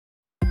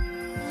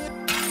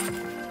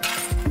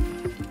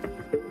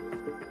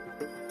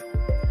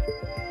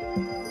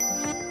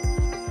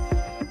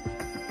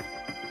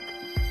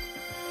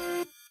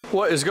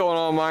What is going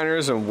on,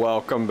 miners, and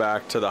welcome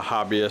back to the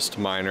Hobbyist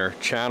Miner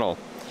channel.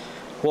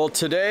 Well,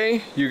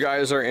 today you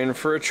guys are in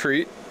for a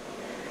treat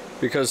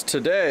because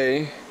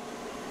today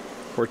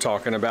we're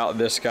talking about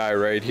this guy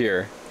right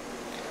here.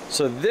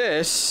 So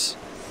this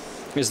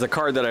is the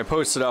card that I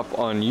posted up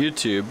on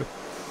YouTube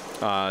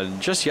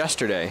just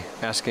yesterday,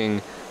 asking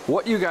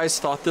what you guys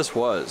thought this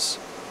was.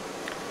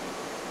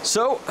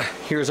 So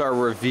here's our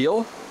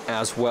reveal,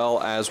 as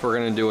well as we're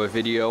going to do a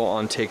video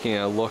on taking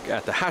a look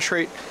at the hash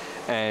rate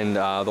and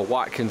the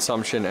watt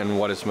consumption and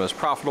what it's most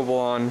profitable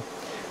on.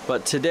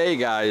 But today,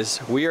 guys,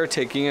 we are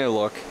taking a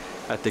look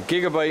at the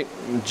Gigabyte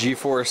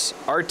Geforce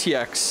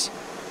RTX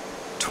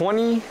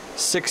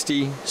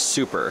 2060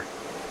 Super.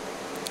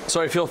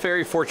 So I feel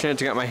very fortunate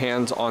to get my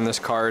hands on this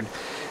card,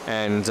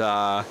 and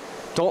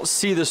don't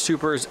see the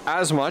Supers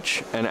as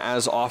much and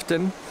as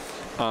often.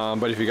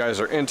 But if you guys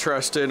are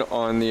interested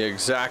on the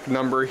exact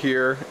number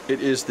here, it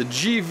is the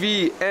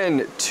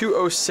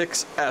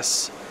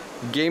GVN206S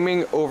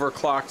Gaming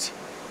Overclocked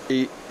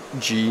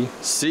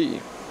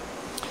 8GC.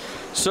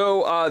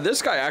 So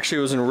this guy actually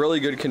was in really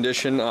good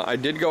condition. I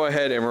did go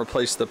ahead and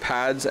replace the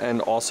pads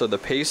and also the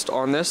paste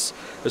on this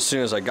as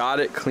soon as I got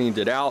it, cleaned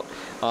it out.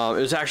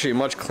 It was actually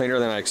much cleaner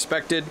than I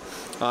expected.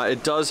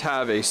 It does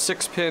have a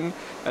 6-pin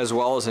as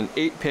well as an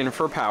 8-pin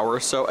for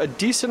power, so a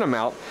decent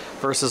amount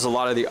versus a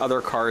lot of the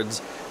other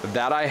cards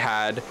that I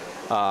had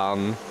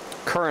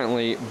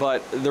currently.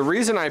 But the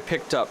reason I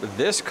picked up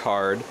this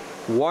card,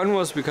 one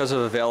was because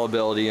of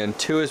availability, and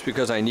two is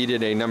because I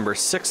needed a number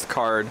 6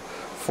 card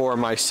for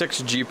my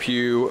 6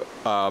 GPU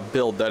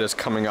build that is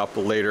coming up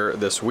later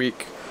this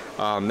week.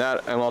 And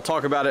I'll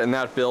talk about it in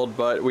that build,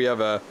 but we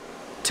have a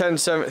 3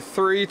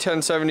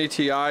 1070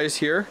 Ti's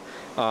here,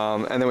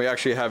 and then we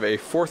actually have a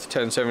 4th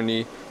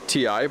 1070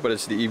 Ti, but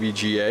it's the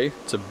EVGA,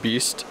 it's a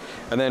beast.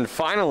 And then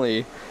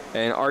finally,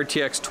 an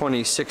RTX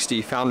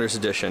 2060 Founders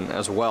Edition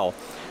as well.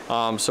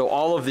 So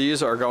all of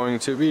these are going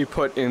to be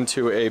put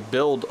into a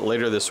build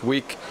later this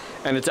week,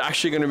 and it's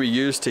actually going to be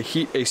used to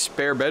heat a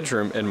spare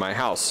bedroom in my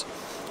house.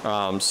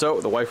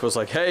 So the wife was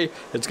like, hey,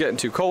 it's getting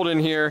too cold in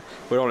here.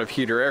 We don't have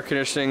heat or air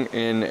conditioning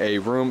in a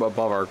room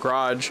above our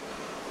garage.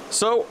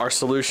 So our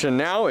solution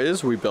now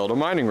is we build a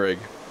mining rig.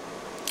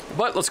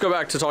 But let's go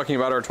back to talking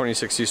about our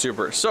 2060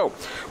 Super. So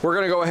we're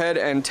going to go ahead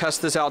and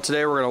test this out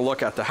today. We're going to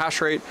look at the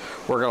hash rate.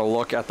 We're going to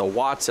look at the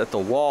watts at the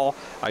wall.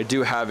 I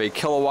do have a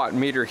kilowatt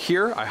meter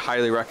here. I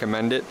highly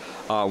recommend it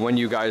when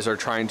you guys are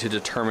trying to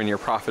determine your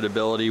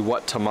profitability,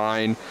 what to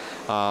mine,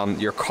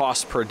 your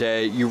cost per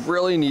day. You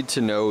really need to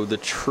know the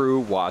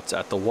true watts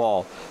at the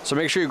wall. So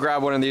make sure you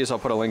grab one of these. I'll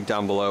put a link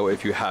down below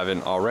if you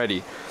haven't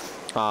already.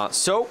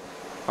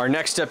 Our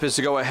next step is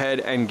to go ahead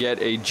and get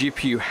a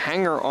GPU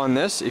hanger on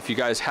this. If you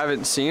guys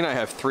haven't seen, I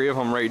have 3 of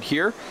them right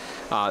here.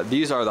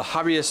 These are the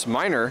Hobbyist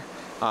Miner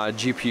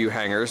GPU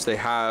hangers. They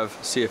have,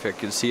 see if I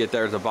can see it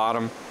there at the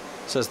bottom,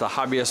 it says the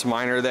Hobbyist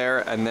Miner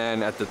there, and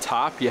then at the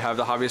top you have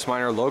the Hobbyist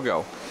Miner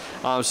logo.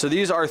 So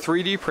these are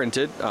 3D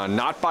printed,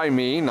 not by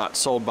me, not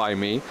sold by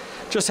me.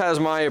 Just has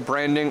my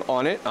branding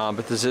on it,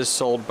 but this is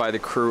sold by the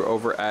crew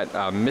over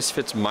at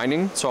Misfits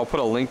Mining. So I'll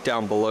put a link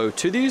down below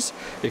to these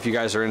if you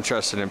guys are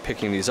interested in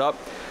picking these up.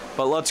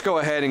 But let's go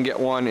ahead and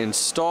get one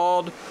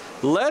installed.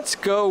 Let's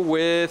go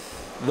with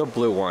the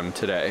blue one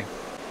today.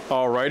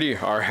 Alrighty,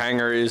 our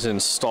hanger is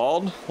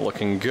installed,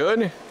 looking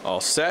good,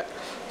 all set.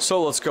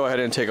 So let's go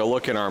ahead and take a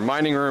look in our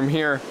mining room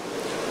here.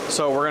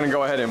 So we're gonna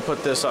go ahead and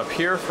put this up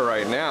here for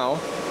right now.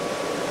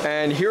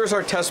 And here's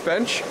our test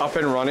bench up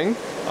and running.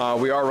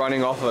 We are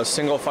running off of a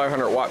single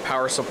 500 watt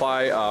power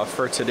supply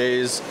for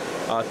today's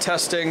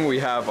testing. We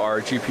have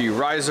our GPU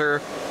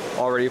riser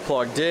already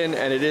plugged in,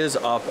 and it is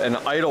up and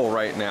idle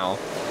right now.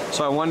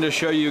 So I wanted to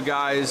show you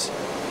guys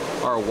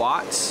our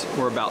watts.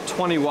 We're about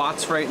 20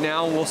 watts right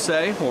now, we'll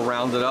say. We'll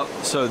round it up.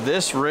 So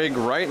this rig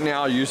right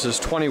now uses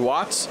 20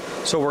 watts.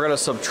 So we're gonna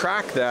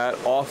subtract that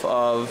off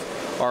of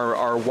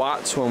our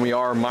watts when we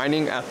are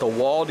mining at the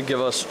wall to give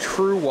us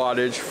true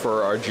wattage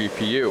for our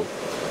GPU.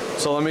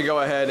 So let me go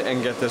ahead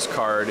and get this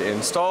card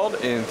installed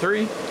in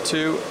 3,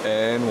 2,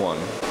 and 1.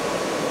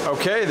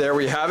 Okay, there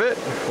we have it.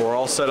 We're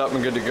all set up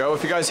and good to go.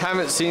 If you guys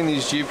haven't seen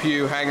these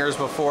GPU hangers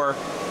before,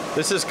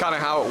 this is kind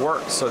of how it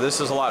works. So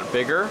this is a lot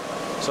bigger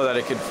so that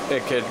it could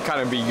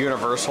kind of be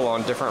universal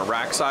on different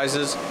rack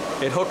sizes.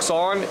 It hooks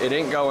on, it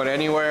ain't going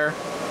anywhere,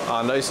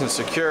 nice and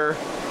secure.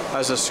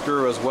 Has a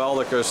screw as well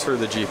that goes through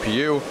the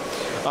GPU.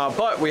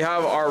 But we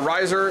have our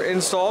riser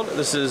installed.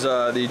 This is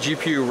the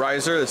GPU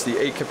riser. It's the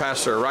 8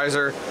 capacitor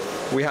riser.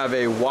 We have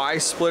a Y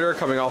splitter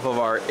coming off of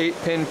our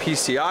 8-pin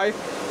PCI,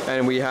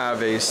 and we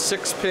have a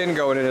 6-pin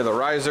going into the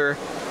riser.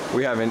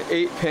 We have an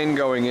 8-pin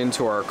going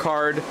into our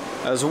card,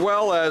 as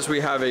well as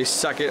we have a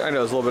second, I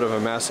know it's a little bit of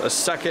a mess, a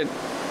second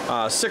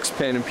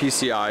 6-pin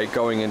PCI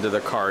going into the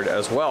card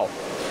as well.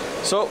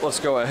 So let's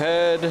go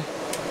ahead,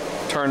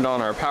 turned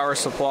on our power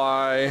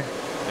supply,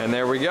 and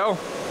there we go.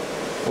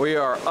 We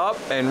are up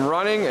and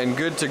running and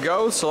good to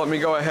go. So let me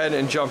go ahead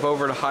and jump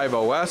over to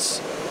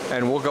HIVEOS,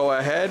 and we'll go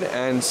ahead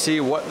and see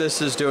what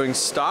this is doing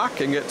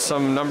stock and get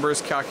some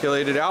numbers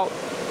calculated out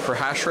for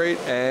hash rate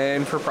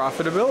and for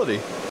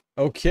profitability.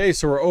 Okay,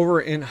 so we're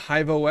over in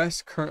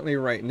HIVEOS currently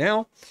right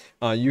now.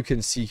 You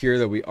can see here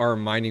that we are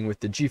mining with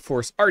the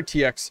Geforce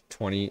RTX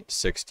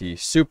 2060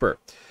 Super.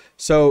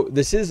 So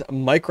this is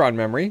micron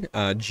memory,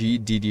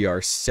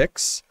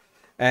 GDDR6,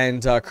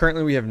 and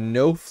currently we have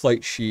no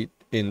flight sheet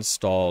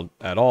installed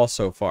at all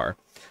so far.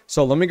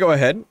 So let me go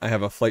ahead. I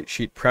have a flight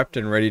sheet prepped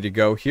and ready to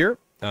go here.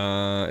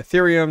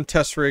 Ethereum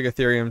test rig,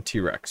 Ethereum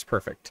T-Rex,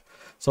 perfect.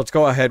 So let's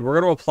go ahead.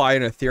 We're going to apply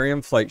an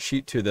Ethereum flight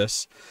sheet to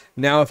this.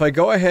 Now, if I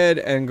go ahead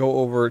and go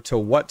over to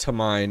what to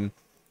mine,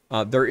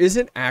 there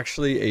isn't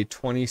actually a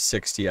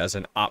 2060 as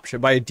an option,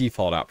 by a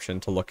default option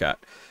to look at.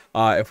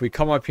 If we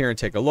come up here and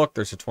take a look,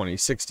 there's a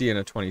 2060 and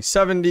a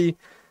 2070,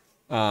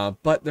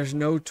 but there's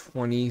no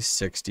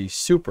 2060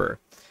 Super.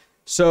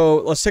 So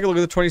let's take a look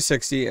at the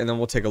 2060, and then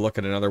we'll take a look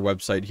at another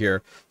website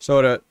here. So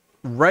at a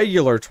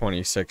regular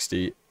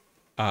 2060,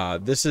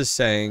 this is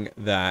saying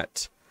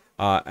that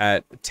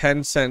at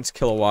 10 cents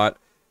kilowatt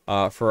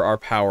for our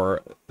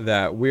power,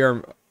 that we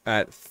are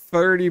at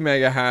 30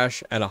 mega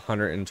hash at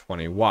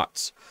 120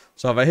 watts.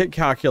 So if I hit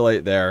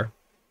calculate there,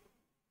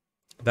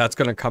 that's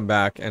going to come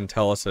back and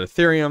tell us that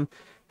Ethereum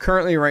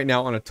currently right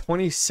now on a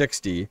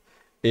 2060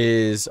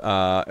 is,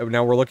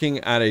 now we're looking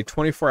at a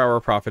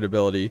 24-hour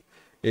profitability.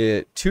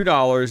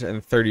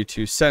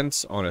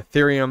 $2.32 on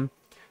Ethereum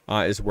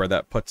is where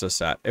that puts us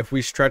at. If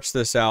we stretch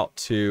this out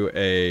to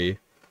a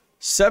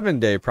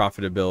 7-day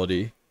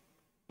profitability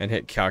and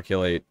hit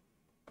calculate,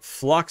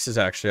 Flux is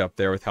actually up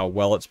there with how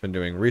well it's been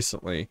doing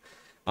recently.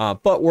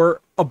 But we're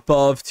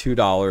above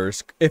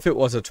 $2 if it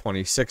was a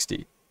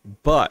 2060.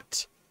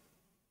 But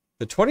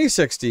the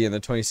 2060 and the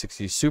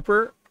 2060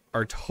 Super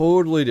are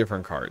totally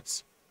different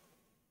cards.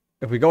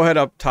 If we go ahead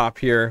up top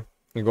here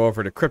and go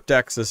over to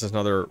Cryptex, this is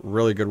another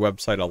really good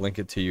website. I'll link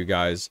it to you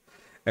guys.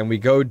 And we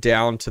go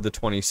down to the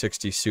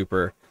 2060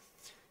 Super.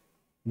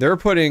 They're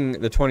putting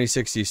the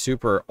 2060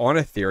 Super on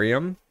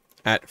Ethereum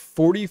at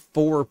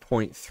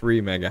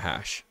 44.3 mega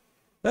hash.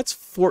 That's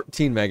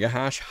 14 mega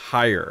hash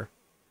higher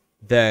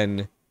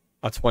than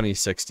a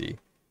 2060.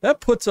 That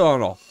puts it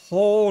on a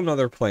whole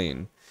nother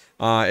plane.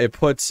 It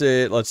puts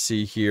it, let's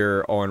see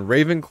here, on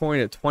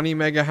Ravencoin at 20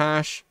 mega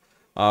hash,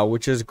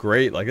 which is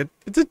great. Like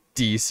it's a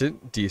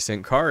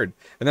decent card.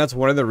 And that's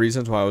one of the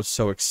reasons why I was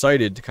so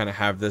excited to kind of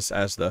have this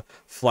as the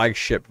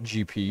flagship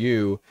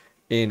GPU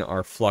in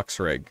our Flux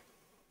Rig.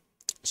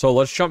 So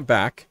let's jump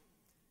back.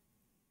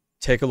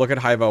 Take a look at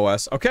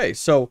HIVEOS. Okay,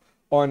 so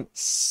on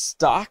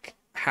stock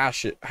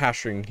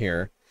hashing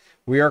here,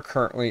 we are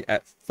currently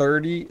at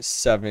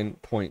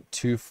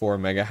 37.24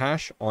 mega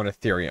hash on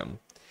Ethereum.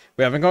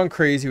 We haven't gone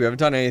crazy. We haven't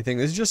done anything.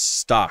 This is just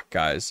stock,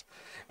 guys.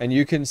 And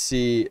you can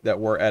see that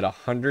we're at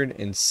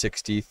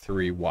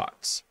 163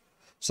 watts.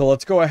 So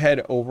let's go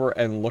ahead over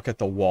and look at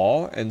the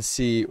wall and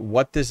see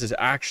what this is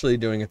actually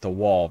doing at the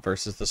wall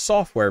versus the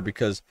software,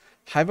 because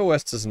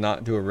HIVEOS does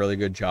not do a really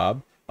good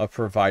job of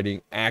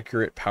providing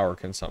accurate power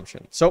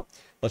consumption. So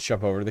let's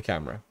jump over to the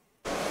camera.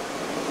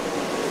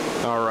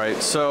 All right,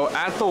 so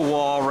at the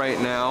wall right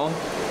now,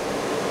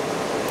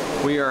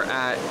 we are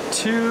at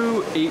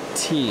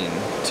 218,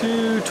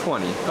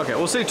 220. Okay,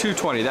 we'll say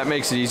 220. That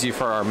makes it easy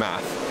for our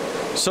math.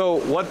 So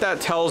what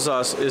that tells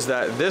us is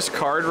that this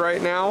card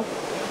right now,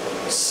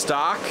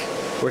 stock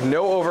with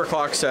no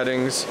overclock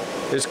settings,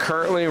 is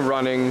currently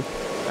running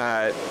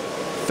at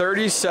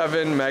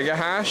 37 mega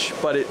hash,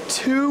 but at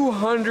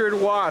 200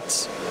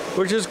 watts,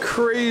 which is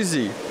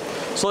crazy.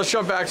 So let's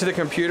jump back to the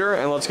computer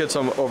and let's get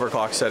some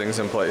overclock settings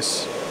in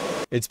place.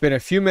 It's been a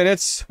few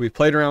minutes. We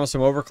played around with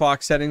some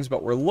overclock settings,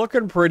 but we're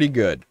looking pretty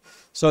good.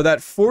 So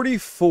that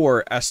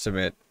 44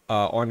 estimate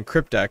on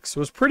Cryptex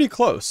was pretty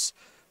close.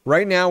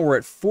 Right now we're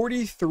at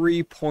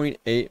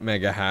 43.8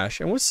 mega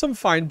hash, and with some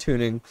fine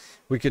tuning,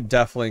 we could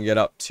definitely get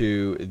up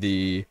to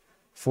the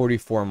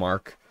 44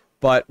 mark.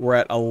 But we're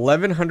at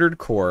 1100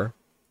 core,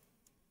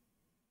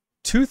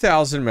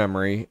 2000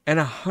 memory, and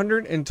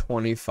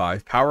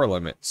 125 power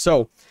limit.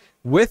 So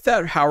with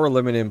that power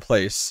limit in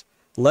place,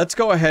 let's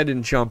go ahead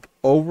and jump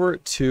over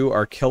to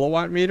our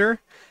kilowatt meter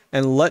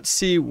and let's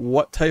see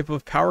what type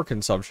of power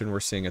consumption we're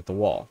seeing at the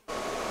wall.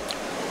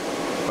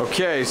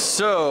 Okay,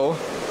 so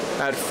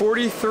at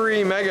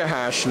 43 mega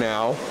hash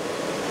now,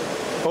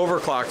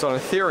 overclocked on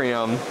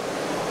Ethereum,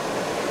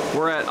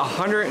 we're at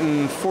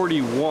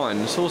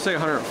 141, so we'll say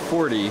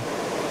 140.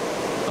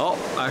 Oh,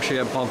 actually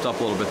I bumped up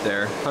a little bit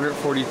there.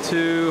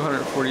 142,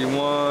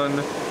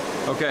 141.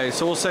 Okay,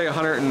 so we'll say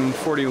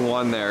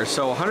 141 there.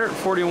 So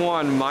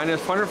 141 minus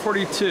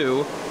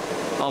 142.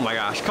 Oh my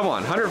gosh, come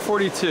on.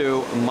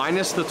 142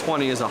 minus the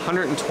 20 is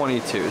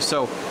 122.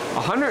 So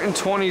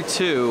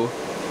 122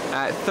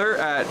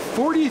 at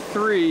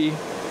 43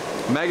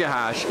 mega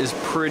hash is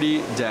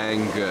pretty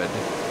dang good.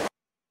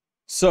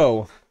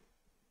 So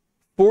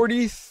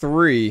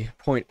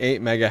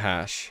 43.8 mega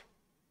hash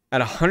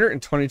at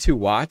 122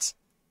 watts.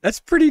 That's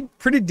pretty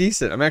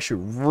decent. I'm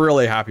actually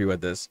really happy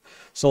with this.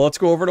 So let's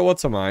go over to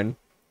what's a mine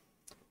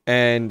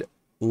and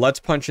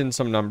let's punch in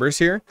some numbers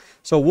here.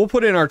 So we'll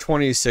put in our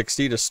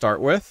 2060 to start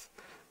with,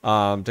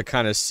 to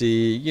kind of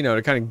see, you know,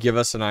 to kind of give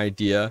us an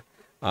idea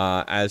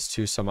as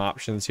to some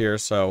options here.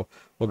 So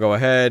we'll go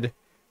ahead,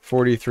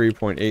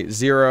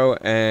 43.80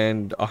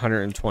 and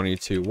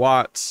 122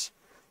 watts.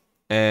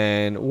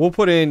 And we'll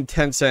put in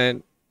 10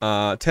 cents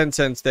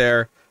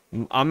there.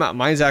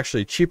 Mine's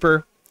actually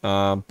cheaper,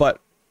 but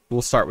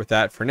we'll start with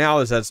that for now,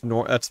 as that's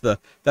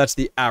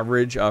the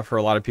average for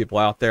a lot of people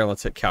out there.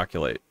 Let's hit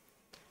calculate.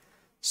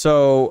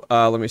 So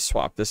let me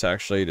swap this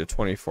actually to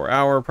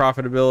 24-hour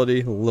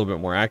profitability, a little bit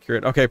more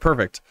accurate. Okay,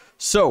 perfect.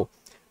 So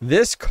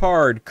this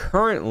card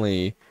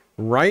currently,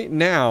 right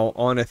now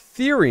on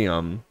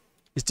Ethereum,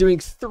 is doing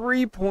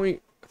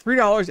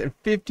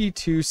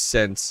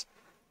 $3.52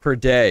 per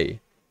day.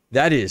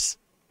 That is,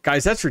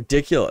 guys, that's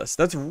ridiculous.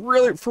 That's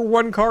really, for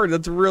one card,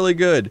 that's really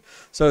good.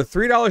 So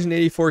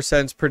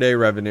 $3.84 per day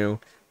revenue,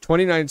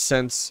 29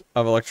 cents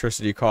of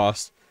electricity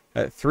cost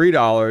at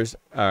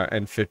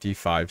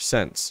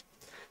 $3.55.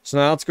 So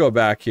now let's go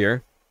back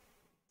here.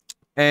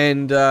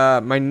 And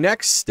my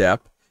next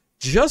step,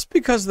 just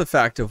because of the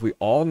fact of we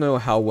all know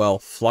how well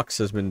Flux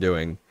has been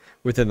doing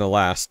within the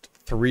last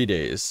 3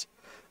 days,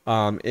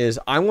 is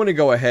I want to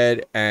go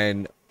ahead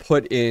and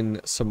put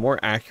in some more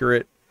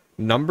accurate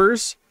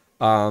numbers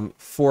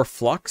for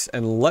Flux,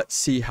 and let's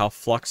see how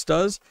Flux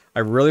does. I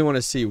really want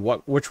to see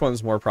which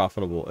one's more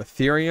profitable,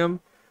 Ethereum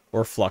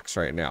or Flux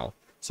right now.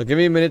 So give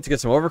me a minute to get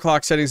some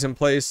overclock settings in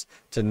place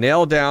to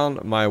nail down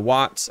my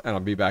watts, and I'll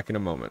be back in a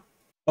moment.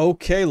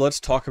 Okay, let's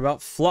talk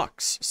about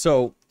Flux.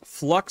 So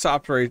Flux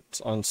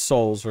operates on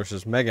sols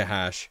versus mega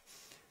hash.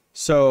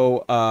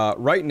 So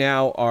right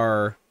now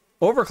our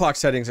overclock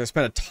settings, I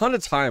spent a ton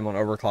of time on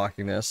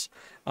overclocking this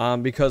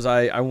because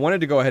I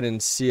wanted to go ahead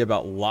and see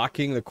about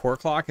locking the core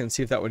clock and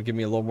see if that would give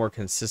me a little more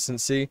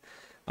consistency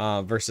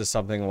versus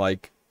something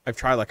like, I've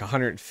tried like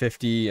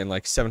 150 and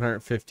like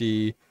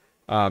 750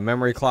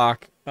 memory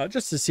clock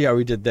just to see how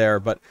we did there.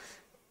 But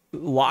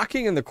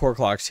locking in the core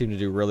clock seemed to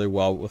do really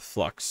well with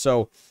Flux.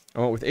 So I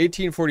went with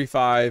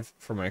 1845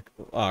 for my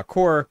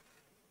core,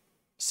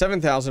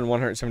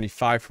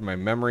 7,175 for my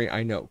memory.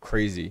 I know,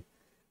 crazy.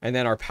 And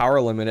then our power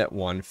limit at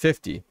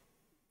 150.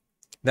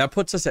 That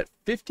puts us at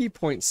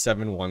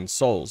 50.71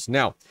 sols.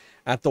 Now,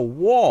 at the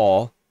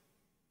wall,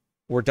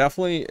 it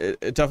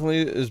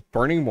definitely is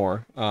burning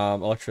more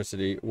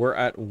electricity. We're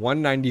at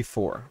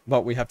 194,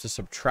 but we have to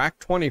subtract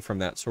 20 from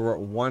that, so we're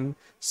at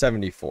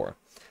 174.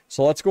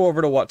 So let's go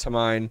over to what to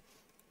mine,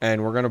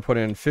 and we're going to put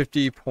in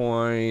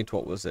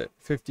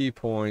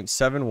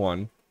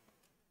 50.71,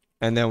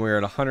 and then we're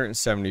at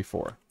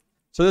 174.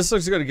 So this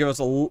is going to give us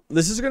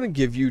this is going to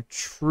give you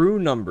true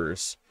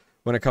numbers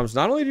when it comes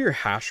not only to your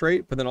hash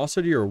rate, but then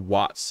also to your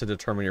watts to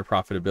determine your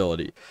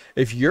profitability.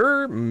 If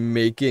you're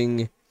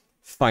making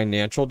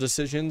financial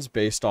decisions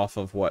based off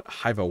of what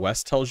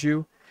HIVEOS tells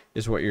you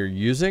is what you're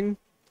using,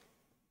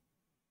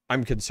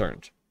 I'm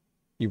concerned.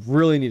 You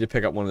really need to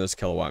pick up one of those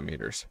kilowatt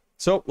meters.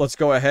 So let's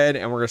go ahead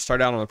and we're going to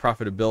start out on the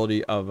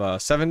profitability of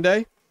 7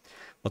 day.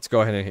 Let's go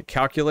ahead and hit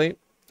calculate.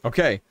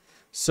 Okay,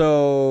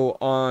 so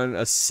on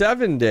a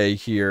 7 day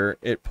here,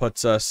 it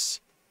puts us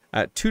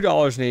at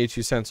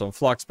 $2.82 on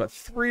Flux, but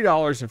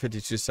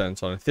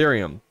 $3.52 on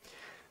Ethereum.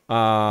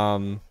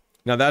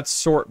 Now that's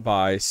sort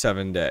by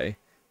 7 day.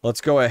 Let's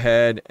go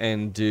ahead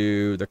and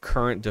do the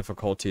current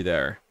difficulty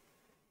there.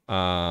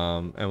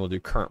 And we'll do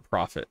current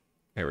profit.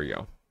 There we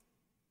go.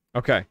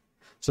 Okay,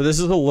 so this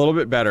is a little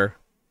bit better.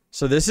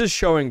 So this is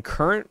showing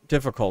current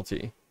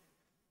difficulty.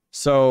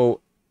 So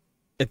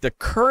at the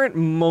current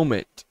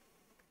moment,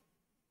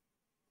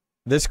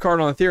 this card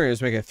on Ethereum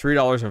is making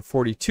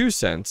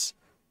 $3.42,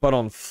 but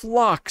on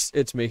Flux,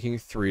 it's making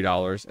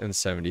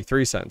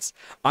 $3.73.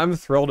 I'm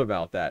thrilled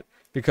about that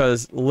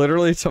because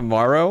literally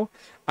tomorrow,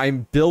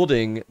 I'm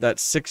building that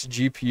 6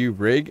 GPU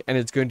rig, and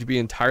it's going to be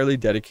entirely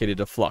dedicated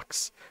to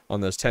Flux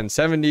on those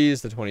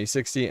 1070s, the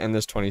 2060, and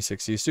this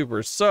 2060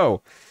 Super.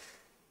 So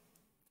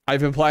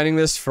I've been planning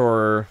this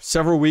for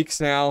several weeks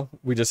now.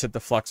 We just hit the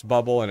Flux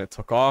bubble and it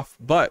took off,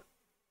 but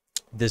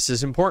this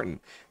is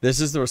important.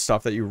 This is the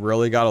stuff that you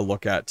really got to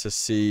look at to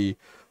see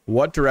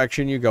what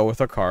direction you go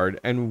with a card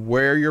and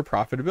where your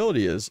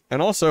profitability is,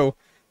 and also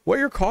what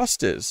your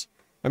cost is.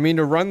 I mean,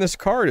 to run this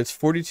card, it's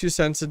 42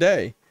 cents a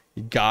day.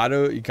 You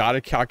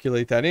gotta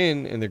calculate that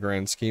in the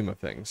grand scheme of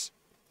things.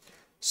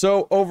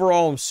 So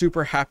overall, I'm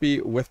super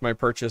happy with my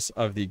purchase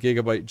of the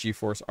Gigabyte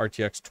Geforce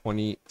RTX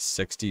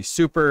 2060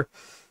 Super,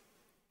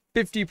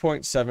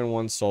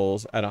 50.71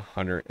 sols at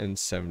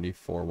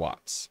 174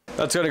 watts.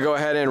 That's going to go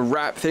ahead and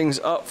wrap things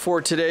up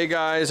for today,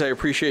 guys. I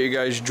appreciate you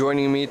guys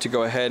joining me to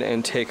go ahead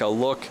and take a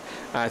look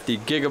at the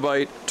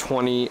Gigabyte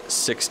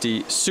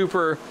 2060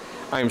 Super.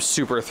 I'm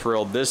super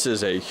thrilled. This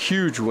is a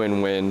huge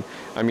win-win.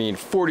 I mean,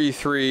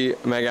 43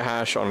 mega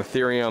hash on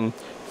Ethereum,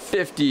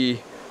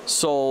 50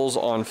 sols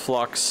on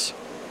Flux.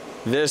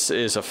 This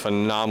is a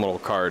phenomenal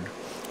card.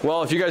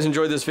 Well, if you guys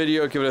enjoyed this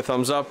video, give it a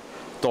thumbs up.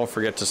 Don't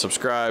forget to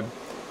subscribe,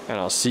 and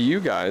I'll see you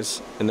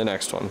guys in the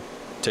next one.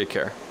 Take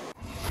care.